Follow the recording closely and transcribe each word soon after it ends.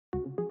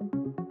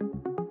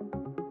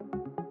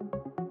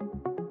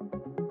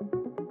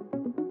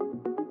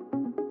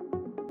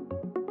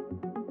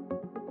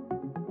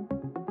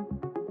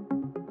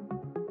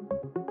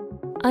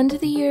Under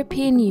the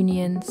European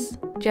Union's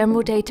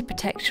General Data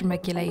Protection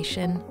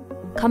Regulation,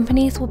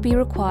 companies will be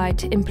required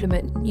to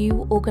implement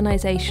new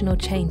organisational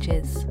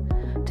changes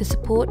to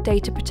support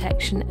data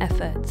protection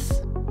efforts.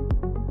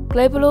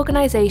 Global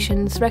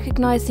organisations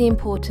recognise the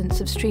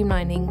importance of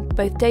streamlining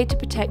both data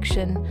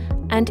protection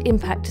and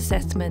impact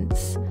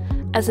assessments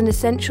as an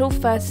essential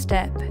first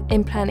step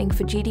in planning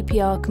for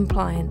GDPR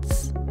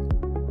compliance.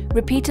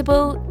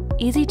 Repeatable,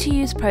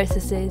 easy-to-use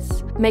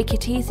processes make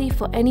it easy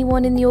for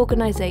anyone in the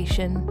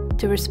organisation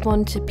to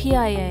respond to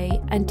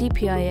PIA and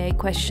DPIA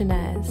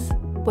questionnaires,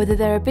 whether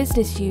they're a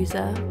business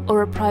user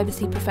or a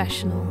privacy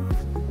professional.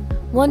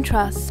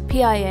 OneTrust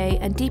PIA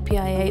and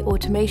DPIA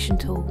Automation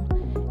tool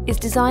is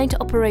designed to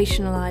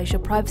operationalise your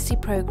privacy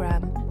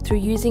program through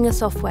using a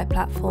software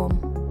platform.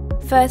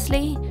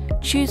 Firstly,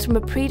 choose from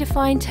a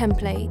predefined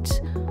template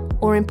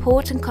or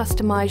import and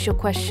customise your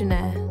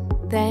questionnaire.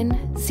 Then,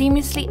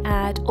 seamlessly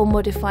add or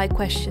modify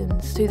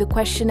questions through the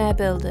questionnaire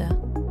builder.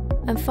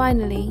 And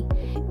finally,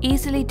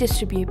 easily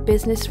distribute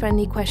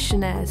business-friendly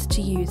questionnaires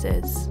to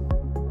users.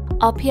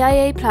 Our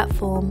PIA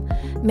platform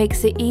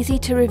makes it easy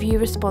to review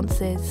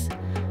responses,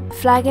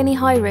 flag any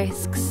high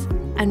risks,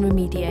 and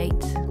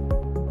remediate.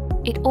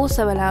 It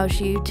also allows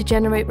you to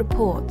generate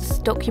reports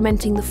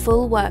documenting the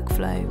full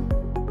workflow.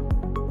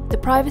 The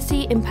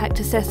Privacy Impact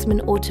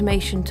Assessment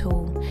Automation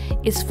tool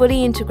is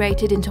fully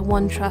integrated into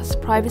OneTrust's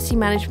privacy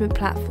management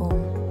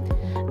platform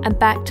and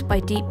backed by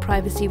deep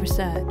privacy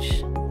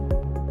research.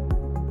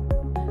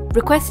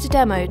 Request a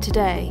demo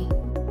today.